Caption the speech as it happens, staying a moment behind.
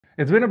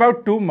It's been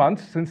about 2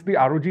 months since the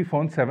ROG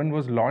Phone 7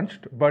 was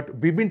launched, but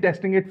we've been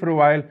testing it for a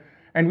while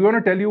and we want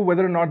to tell you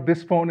whether or not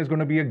this phone is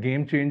going to be a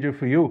game changer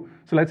for you.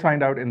 So let's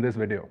find out in this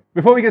video.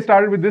 Before we get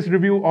started with this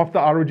review of the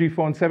ROG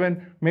Phone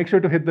 7, make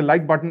sure to hit the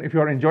like button if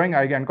you're enjoying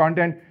iGyaan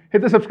content,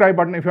 hit the subscribe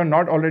button if you're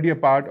not already a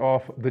part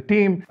of the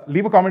team,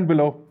 leave a comment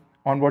below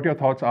on what your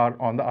thoughts are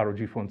on the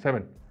ROG Phone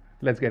 7.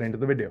 Let's get into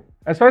the video.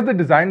 As far as the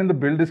design and the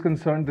build is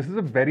concerned, this is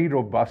a very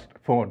robust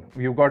phone.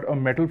 You've got a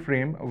metal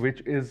frame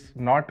which is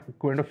not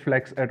going to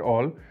flex at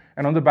all.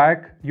 And on the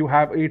back, you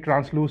have a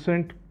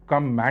translucent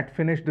come matte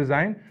finish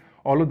design.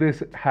 All of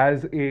this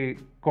has a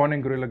Corning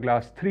Gorilla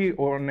Glass 3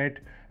 on it.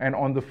 And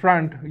on the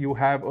front, you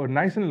have a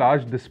nice and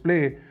large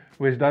display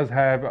which does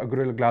have a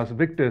Gorilla Glass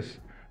Victus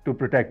to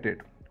protect it.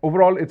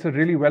 Overall, it's a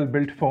really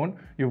well-built phone.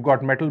 You've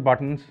got metal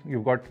buttons,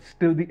 you've got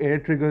still the air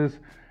triggers,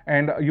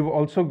 and you've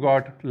also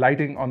got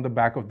lighting on the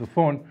back of the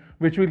phone,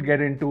 which we'll get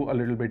into a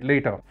little bit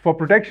later. For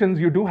protections,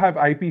 you do have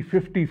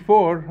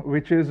IP54,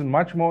 which is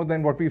much more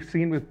than what we've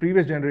seen with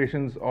previous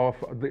generations of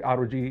the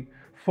ROG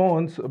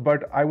phones,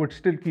 but I would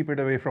still keep it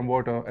away from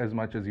water as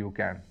much as you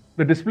can.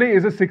 The display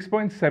is a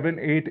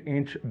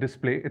 6.78-inch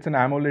display. It's an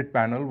AMOLED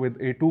panel with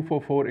a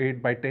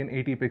 2448 by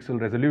 1080 pixel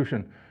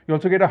resolution. You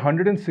also get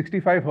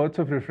 165 Hz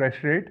of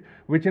refresh rate,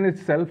 which in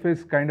itself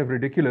is kind of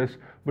ridiculous,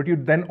 but you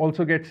then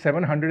also get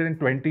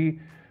 720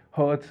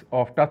 Hz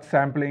of touch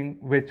sampling,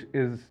 which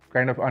is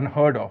kind of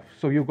unheard of.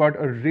 So you've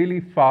got a really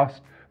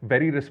fast,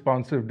 very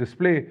responsive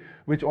display,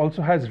 which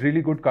also has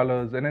really good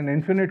colors and an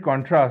infinite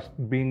contrast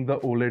being the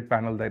OLED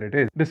panel that it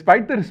is.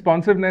 Despite the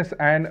responsiveness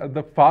and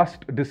the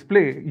fast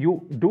display,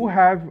 you do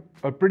have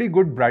a pretty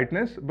good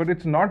brightness, but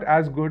it's not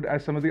as good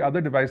as some of the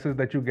other devices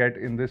that you get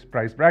in this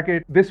price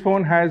bracket. This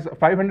phone has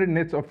 500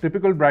 nits of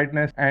typical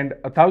brightness and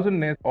 1000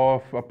 nits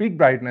of peak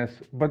brightness,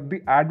 but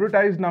the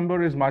advertised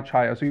number is much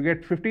higher. So you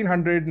get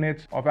 1500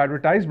 nits of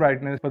advertised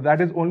brightness, but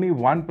that is only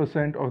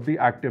 1% of the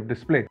active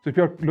display. So if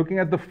you're looking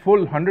at the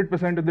full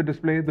 100% of the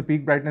display, the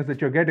peak brightness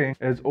that you're getting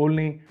is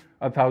only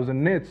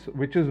 1000 nits,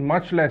 which is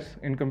much less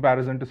in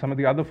comparison to some of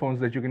the other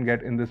phones that you can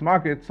get in this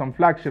market. Some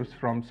flagships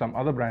from some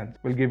other brands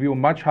will give you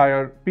much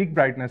higher peak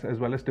brightness as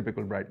well as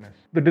typical brightness.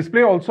 The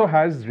display also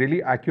has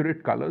really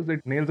accurate colors.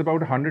 It nails about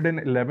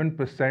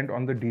 111%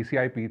 on the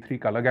DCI-P3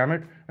 color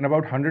gamut and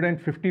about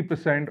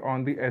 150%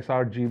 on the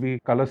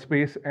sRGB color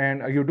space.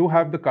 And you do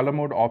have the color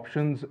mode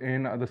options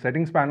in the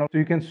settings panel. So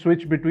you can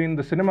switch between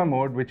the cinema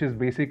mode, which is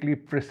basically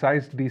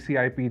precise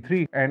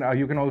DCI-P3, and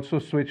you can also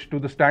switch to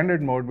the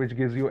standard mode, which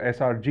gives you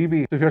sRGB.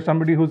 So if you're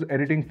somebody who's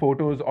editing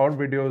photos or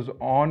videos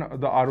on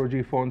the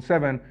ROG Phone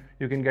 7,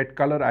 you can get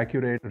color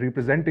accurate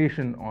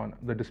representation on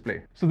the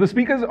display. So the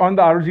speakers on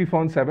the ROG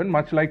Phone 7,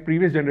 much like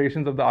previous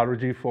generations of the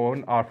ROG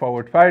Phone, are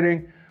forward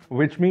firing,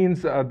 which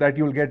means that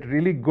you'll get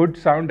really good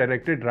sound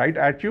directed right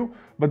at you.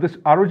 But this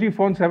ROG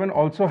Phone 7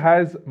 also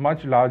has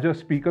much larger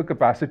speaker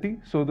capacity.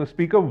 So the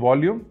speaker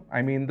volume,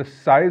 I mean the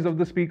size of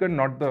the speaker,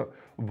 not the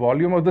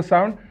volume of the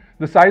sound.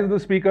 The size of the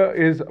speaker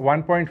is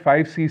 1.5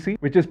 cc,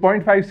 which is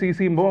 0.5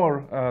 cc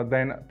more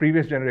than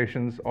previous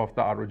generations of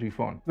the ROG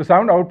Phone. The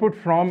sound output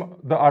from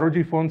the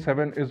ROG Phone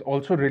 7 is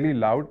also really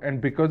loud, and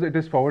because it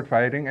is forward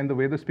firing and the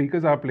way the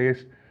speakers are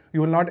placed,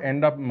 you will not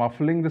end up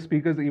muffling the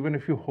speakers even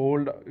if you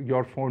hold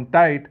your phone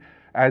tight,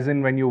 as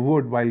in when you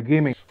would while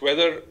gaming.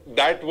 Whether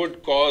that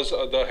would cause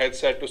the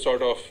headset to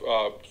sort of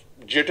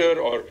jitter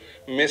or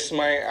miss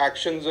my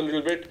actions a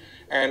little bit,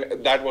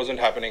 and that wasn't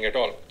happening at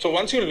all. So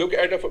once you look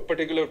at a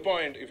particular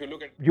point, if you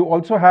look at... You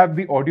also have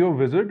the audio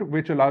wizard,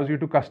 which allows you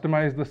to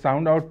customize the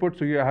sound output.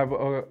 So you have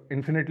a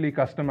infinitely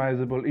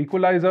customizable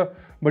equalizer,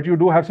 but you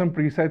do have some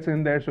presets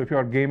in there. So if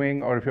you're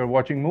gaming or if you're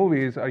watching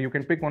movies, you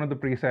can pick one of the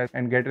presets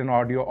and get an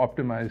audio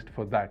optimized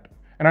for that.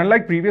 And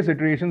unlike previous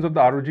iterations of the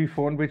ROG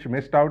Phone, which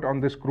missed out on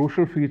this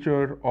crucial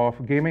feature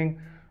of gaming,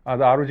 the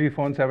ROG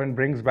Phone 7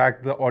 brings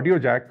back the audio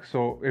jack.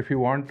 So if you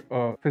want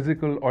a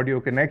physical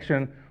audio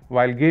connection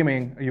while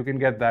gaming, you can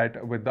get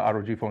that with the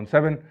ROG Phone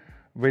 7,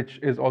 which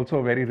is also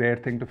a very rare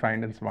thing to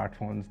find in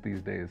smartphones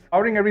these days.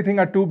 Powering everything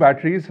are two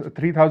batteries,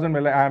 3000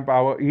 milliamp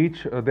hour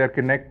each. They're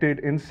connected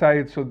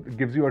inside, so it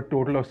gives you a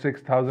total of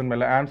 6000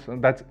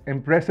 milliamps. That's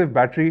impressive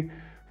battery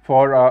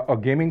for a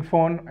gaming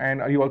phone,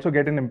 and you also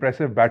get an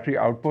impressive battery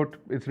output.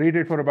 It's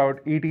rated for about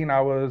 18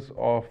 hours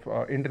of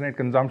internet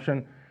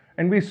consumption,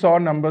 and we saw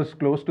numbers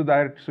close to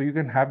that. So you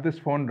can have this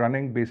phone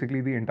running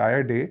basically the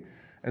entire day,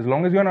 as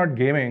long as you're not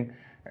gaming,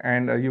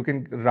 and you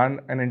can run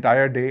an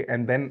entire day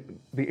and then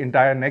the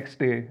entire next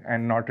day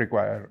and not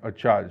require a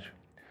charge.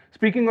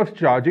 Speaking of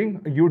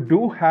charging, you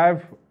do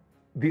have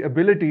the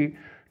ability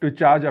to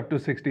charge up to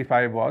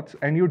 65 watts,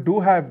 and you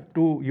do have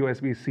two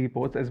USB-C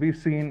ports, as we've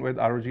seen with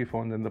ROG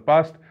phones in the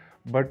past.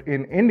 But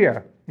in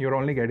India, you're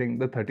only getting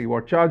the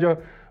 30-watt charger,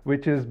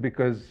 which is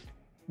because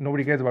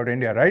nobody cares about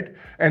India, right?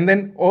 And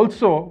then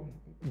also,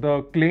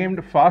 the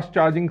claimed fast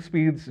charging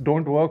speeds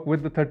don't work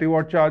with the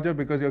 30-watt charger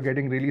because you're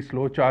getting really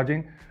slow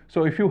charging.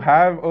 So if you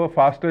have a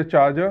faster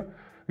charger,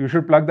 you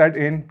should plug that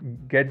in,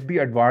 get the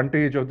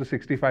advantage of the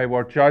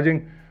 65-watt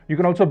charging. You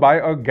can also buy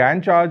a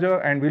GYAAN charger,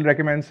 and we'll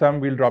recommend some.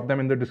 We'll drop them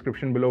in the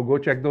description below. Go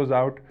check those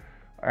out.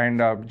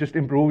 and just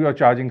improve your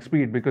charging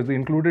speed, because the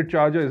included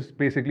charger is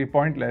basically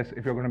pointless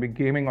if you're going to be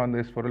gaming on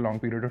this for a long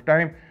period of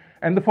time.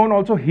 And the phone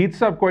also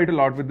heats up quite a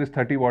lot with this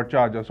 30-watt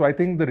charger. So I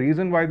think the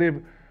reason why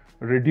they've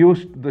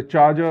reduced the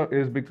charger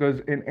is because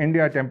in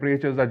India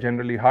temperatures are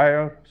generally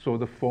higher, so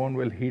the phone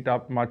will heat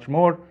up much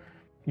more.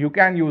 You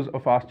can use a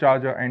fast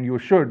charger, and you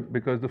should,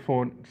 because the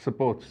phone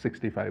supports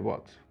 65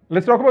 watts.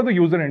 Let's talk about the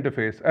user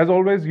interface. As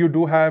always, you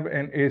do have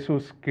an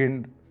ASUS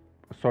skinned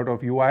sort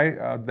of UI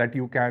that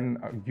you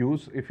can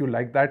use if you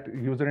like that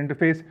user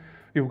interface.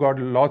 You've got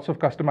lots of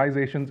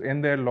customizations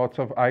in there, lots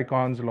of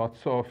icons, lots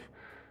of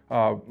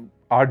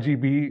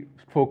RGB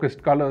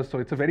focused colors, so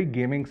it's a very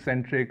gaming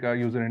centric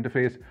user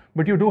interface.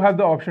 But you do have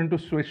the option to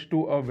switch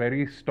to a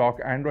very stock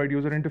Android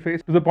user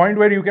interface, to the point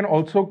where you can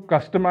also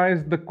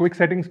customize the quick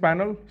settings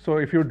panel. So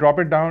if you drop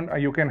it down,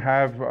 you can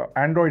have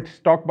Android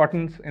stock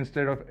buttons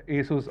instead of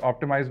ASUS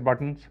optimized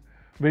buttons,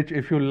 which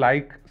if you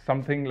like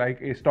something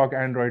like a stock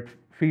Android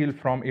feel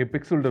from a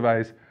Pixel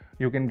device,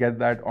 you can get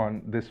that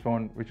on this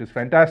phone, which is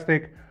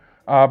fantastic.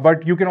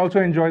 But you can also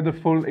enjoy the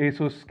full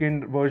ASUS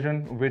skinned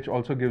version, which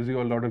also gives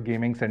you a lot of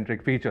gaming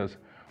centric features.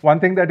 One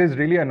thing that is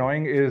really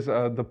annoying is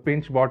the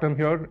pinch bottom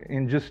here.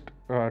 In just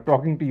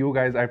talking to you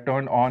guys, I've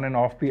turned on and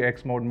off the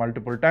X mode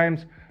multiple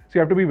times. So you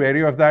have to be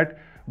wary of that,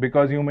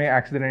 because you may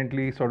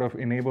accidentally sort of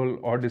enable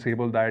or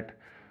disable that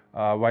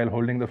while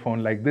holding the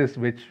phone like this,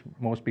 which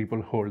most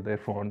people hold their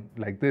phone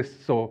like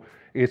this. So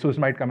ASUS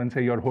might come and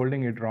say you're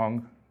holding it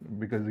wrong,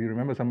 because you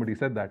remember somebody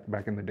said that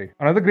back in the day.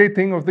 Another great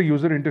thing of the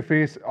user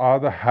interface are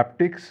the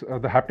haptics.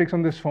 The haptics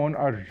on this phone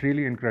are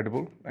really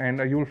incredible, and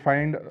you'll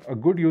find a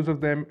good use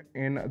of them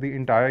in the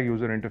entire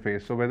user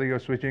interface. So whether you're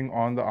switching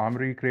on the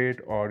armory crate,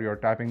 or you're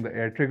tapping the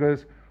air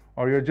triggers,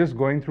 or you're just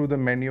going through the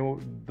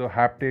menu, the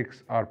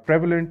haptics are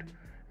prevalent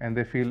and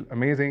they feel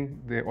amazing.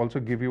 They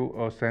also give you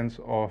a sense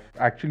of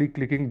actually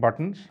clicking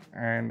buttons,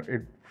 and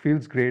it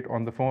feels great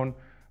on the phone.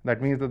 That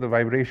means that the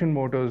vibration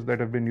motors that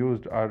have been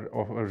used are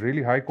of a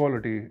really high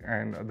quality,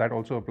 and that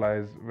also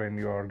applies when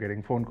you're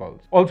getting phone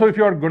calls. Also, if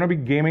you're going to be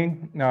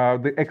gaming,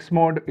 the X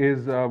mode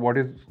is what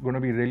is going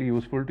to be really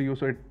useful to you.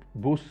 So it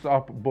boosts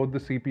up both the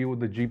CPU,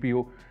 the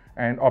GPU,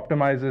 and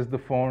optimizes the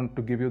phone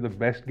to give you the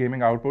best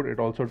gaming output. It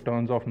also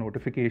turns off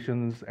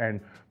notifications and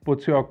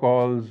puts your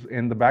calls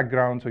in the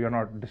background so you're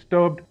not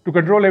disturbed. To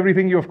control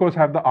everything, you of course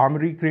have the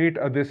armory crate.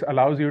 This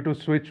allows you to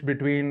switch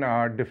between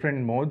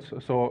different modes.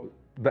 So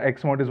the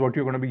X mode is what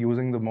you're going to be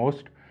using the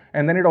most.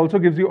 And then it also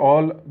gives you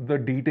all the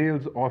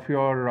details of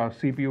your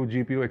CPU,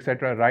 GPU,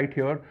 etc. right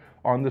here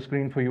on the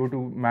screen for you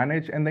to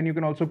manage. And then you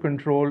can also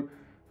control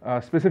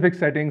specific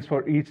settings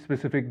for each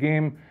specific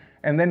game.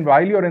 And then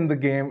while you're in the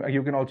game,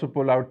 you can also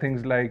pull out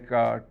things like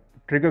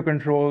trigger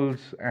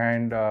controls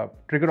and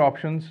trigger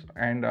options.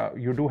 And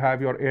you do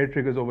have your air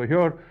triggers over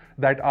here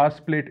that are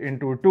split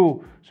into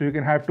two. So you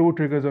can have two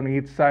triggers on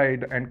each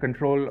side and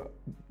control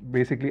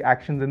basically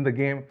actions in the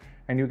game.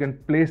 And you can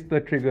place the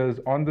triggers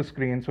on the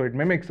screen so it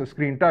mimics a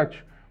screen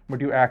touch,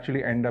 but you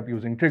actually end up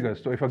using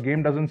triggers. So if a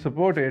game doesn't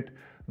support it,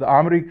 the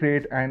Armory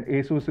Crate and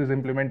ASUS's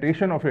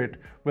implementation of it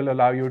will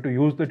allow you to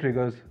use the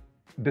triggers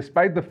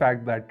despite the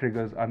fact that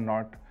triggers are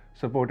not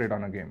supported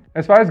on a game.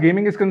 As far as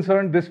gaming is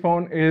concerned, this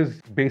phone is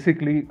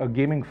basically a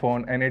gaming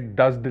phone, and it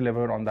does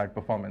deliver on that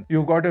performance.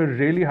 You've got a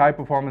really high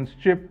performance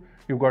chip,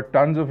 you've got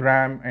tons of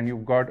RAM, and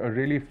you've got a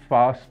really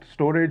fast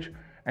storage,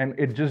 and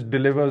it just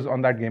delivers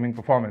on that gaming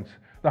performance.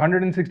 The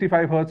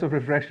 165 Hz of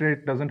refresh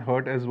rate doesn't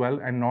hurt as well,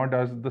 and nor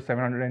does the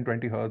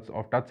 720 Hz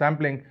of touch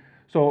sampling.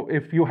 So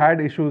if you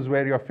had issues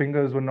where your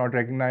fingers were not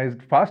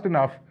recognized fast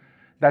enough,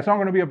 that's not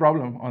going to be a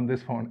problem on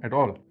this phone at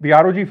all. The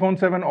ROG Phone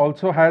 7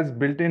 also has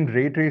built-in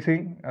ray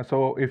tracing.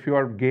 So if you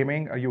are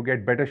gaming, you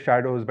get better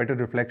shadows, better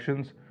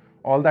reflections,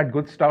 all that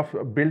good stuff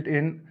built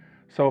in.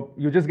 So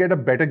you just get a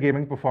better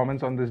gaming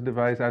performance on this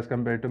device as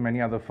compared to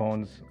many other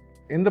phones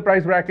in the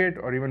price bracket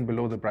or even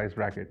below the price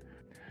bracket.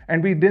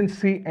 And we didn't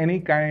see any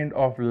kind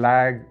of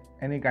lag,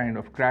 any kind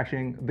of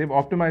crashing. They've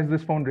optimized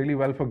this phone really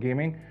well for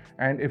gaming.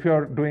 And if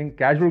you're doing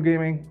casual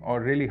gaming or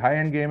really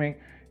high-end gaming,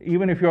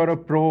 even if you're a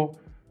pro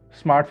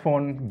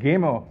smartphone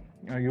gamer,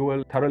 you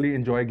will thoroughly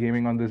enjoy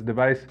gaming on this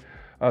device.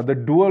 The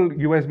dual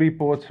USB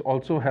ports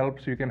also help,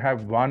 so you can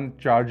have one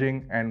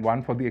charging and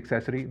one for the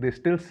accessory. They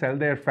still sell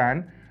their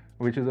fan,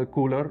 which is a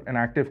cooler, an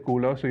active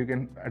cooler, so you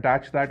can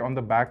attach that on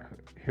the back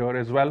here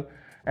as well.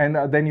 And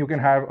then you can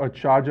have a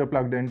charger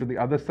plugged into the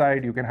other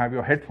side. You can have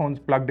your headphones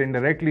plugged in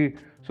directly,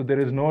 so there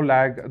is no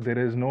lag, there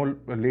is no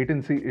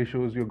latency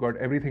issues. You've got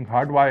everything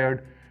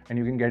hardwired, and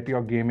you can get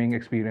your gaming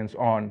experience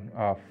on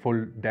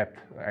full depth,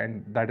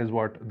 and that is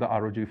what the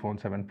ROG Phone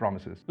 7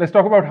 promises. Let's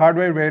talk about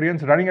hardware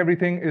variants. Running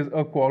everything is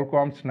a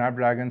Qualcomm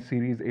Snapdragon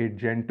Series 8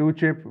 Gen 2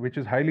 chip, which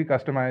is highly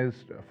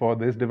customized for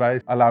this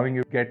device, allowing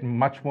you to get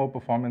much more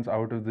performance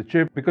out of the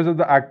chip. Because of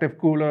the active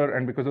cooler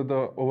and because of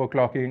the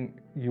overclocking,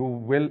 you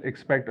will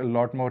expect a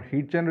lot more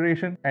heat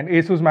generation. And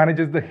ASUS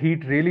manages the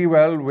heat really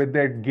well with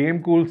their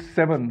GameCool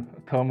 7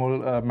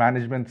 thermal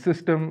management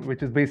system,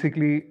 which is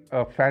basically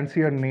a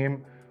fancier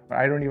name.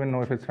 I don't even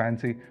know if it's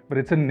fancy, but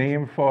it's a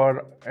name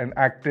for an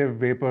active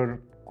vapor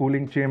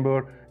cooling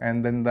chamber,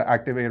 and then the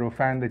active aero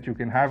fan that you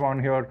can have on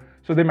here.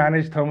 So they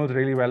manage thermals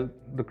really well.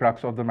 The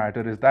crux of the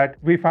matter is that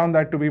we found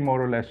that to be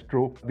more or less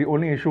true. The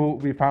only issue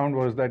we found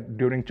was that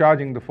during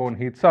charging, the phone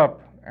heats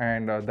up,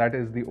 and that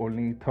is the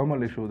only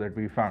thermal issue that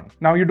we found.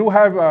 Now you do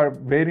have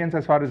variants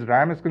as far as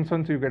RAM is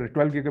concerned. So you get a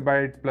 12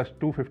 gigabyte plus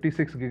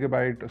 256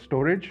 gigabyte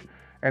storage,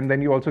 and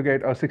then you also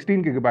get a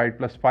 16 gigabyte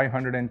plus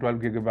 512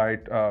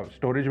 gigabyte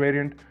storage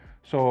variant.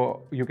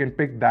 So you can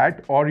pick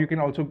that, or you can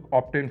also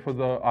opt in for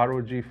the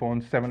ROG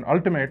Phone 7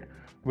 Ultimate,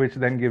 which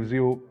then gives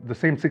you the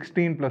same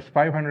 16 plus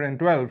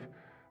 512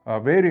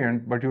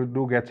 variant, but you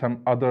do get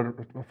some other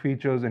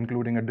features,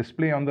 including a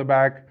display on the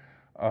back,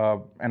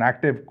 an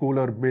active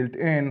cooler built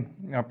in,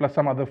 plus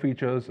some other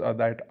features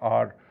that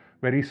are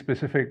very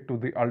specific to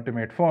the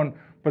Ultimate phone.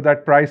 But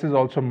that price is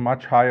also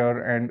much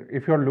higher, and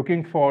if you're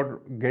looking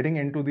for getting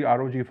into the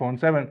ROG Phone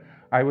 7,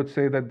 I would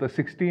say that the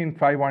 16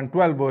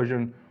 5112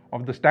 version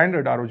of the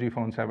standard ROG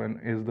Phone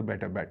 7 is the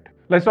better bet.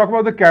 Let's talk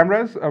about the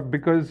cameras,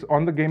 because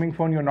on the gaming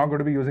phone you're not going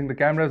to be using the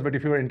cameras, but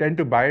if you intend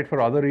to buy it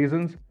for other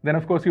reasons, then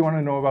of course you want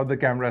to know about the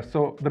cameras.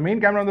 So the main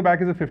camera on the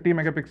back is a 50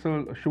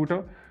 megapixel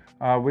shooter,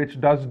 which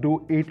does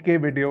do 8K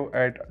video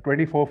at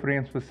 24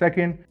 frames per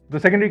second. The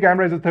secondary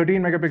camera is a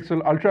 13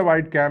 megapixel ultra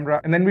wide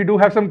camera, and then we do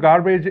have some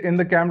garbage in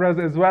the cameras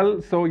as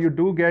well. So you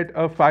do get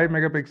a 5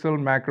 megapixel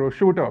macro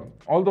shooter,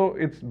 although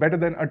it's better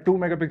than a 2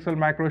 megapixel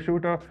macro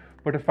shooter,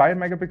 but a 5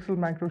 megapixel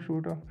macro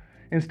shooter.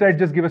 Instead,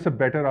 just give us a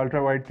better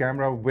ultra wide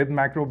camera with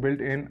macro built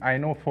in. I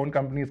know phone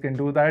companies can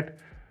do that,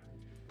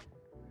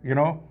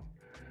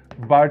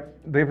 but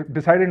they've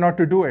decided not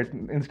to do it.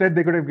 Instead,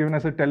 they could have given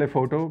us a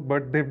telephoto,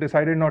 but they've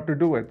decided not to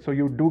do it. So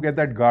you do get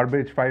that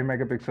garbage 5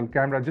 megapixel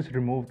camera. Just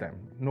remove them.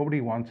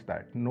 Nobody wants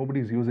that.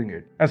 Nobody's using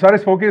it. As far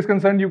as 4K is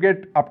concerned, you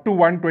get up to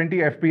 120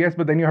 FPS,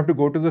 but then you have to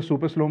go to the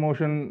super slow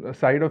motion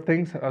side of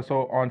things.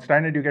 So on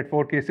standard, you get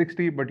 4K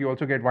 60, but you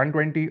also get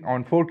 120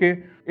 on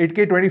 4K.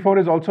 8K 24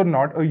 is also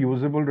not a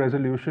usable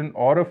resolution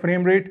or a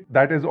frame rate.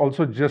 That is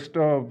also just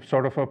a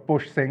sort of a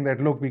push saying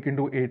that, look, we can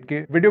do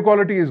 8K. Video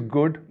quality is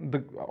good.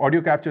 The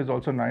audio capture is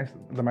also nice.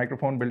 The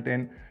microphone built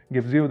in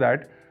gives you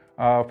that.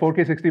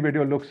 4K 60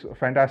 video looks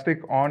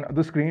fantastic on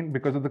the screen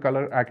because of the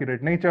color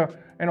accurate nature,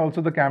 and also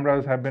the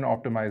cameras have been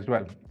optimized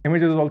well.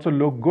 Images also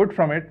look good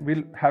from it.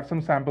 We'll have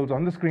some samples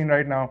on the screen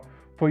right now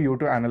for you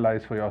to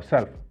analyze for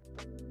yourself.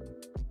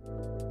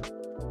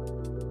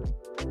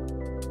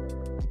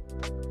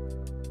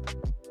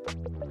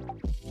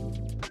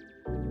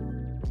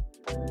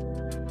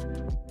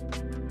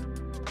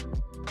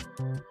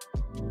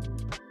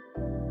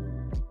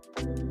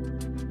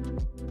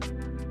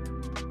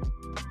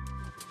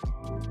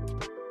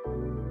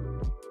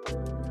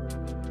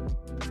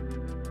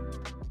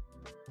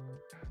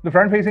 The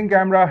front-facing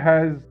camera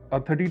has a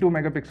 32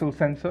 megapixel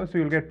sensor, so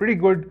you'll get pretty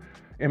good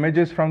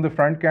images from the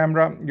front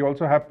camera. You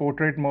also have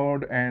portrait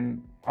mode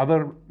and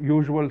other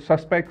usual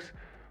suspects.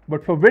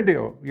 But for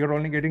video, you're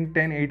only getting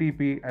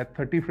 1080p at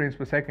 30 frames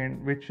per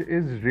second, which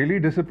is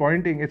really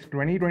disappointing. It's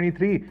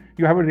 2023.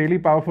 You have a really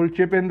powerful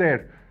chip in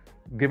there.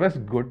 Give us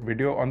good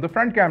video on the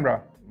front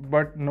camera.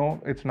 But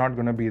no, it's not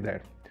going to be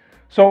there.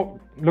 So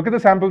look at the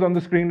samples on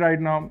the screen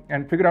right now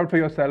and figure out for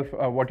yourself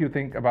what you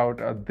think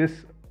about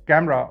this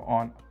camera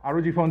on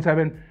ROG Phone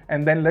 7,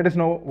 and then let us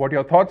know what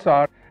your thoughts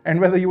are and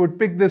whether you would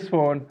pick this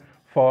phone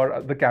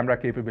for the camera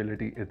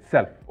capability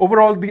itself.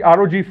 Overall, the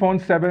ROG Phone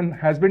 7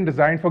 has been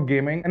designed for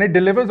gaming, and it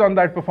delivers on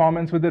that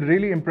performance with a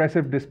really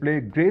impressive display,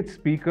 great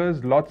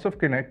speakers, lots of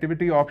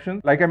connectivity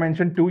options. Like I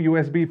mentioned, 2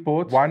 USB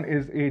ports. One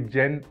is a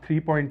Gen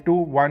 3.2,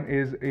 one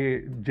is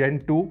a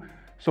Gen 2.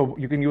 So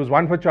you can use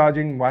one for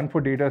charging, one for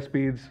data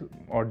speeds,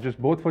 or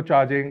just both for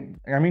charging.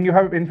 I mean, you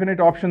have infinite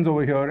options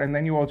over here, and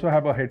then you also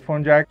have a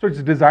headphone jack. So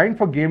it's designed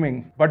for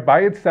gaming, but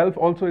by itself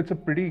also it's a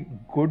pretty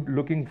good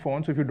looking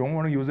phone. So if you don't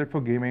want to use it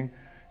for gaming,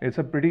 it's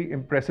a pretty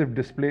impressive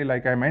display.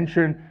 Like I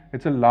mentioned,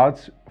 it's a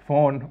large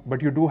phone, but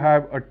you do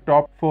have a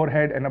top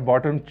forehead and a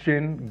bottom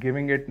chin,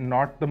 giving it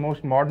not the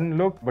most modern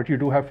look, but you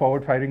do have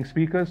forward firing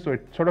speakers. So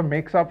it sort of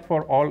makes up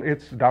for all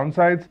its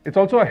downsides. It's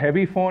also a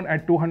heavy phone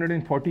at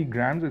 240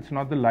 grams. It's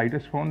not the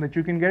lightest phone that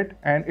you can get.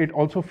 And it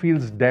also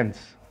feels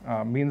dense.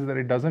 Means that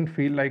it doesn't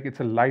feel like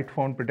it's a light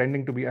phone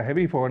pretending to be a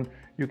heavy phone.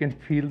 You can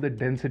feel the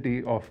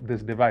density of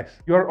this device.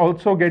 You're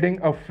also getting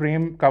a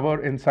frame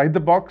cover inside the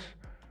box,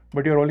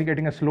 but you're only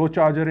getting a slow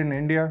charger in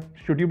India.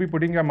 Should you be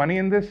putting your money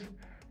in this?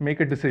 Make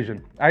a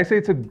decision. I say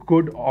it's a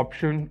good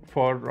option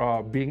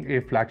for being a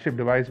flagship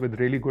device with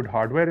really good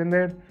hardware in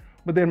there,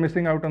 but they're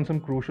missing out on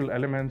some crucial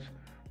elements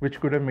which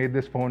could have made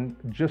this phone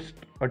just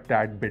a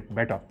tad bit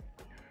better.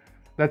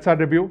 That's our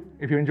review.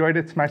 If you enjoyed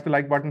it, smash the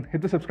like button,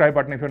 hit the subscribe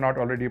button if you're not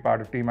already a part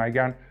of Team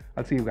iGyaan.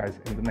 I'll see you guys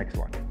in the next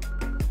one.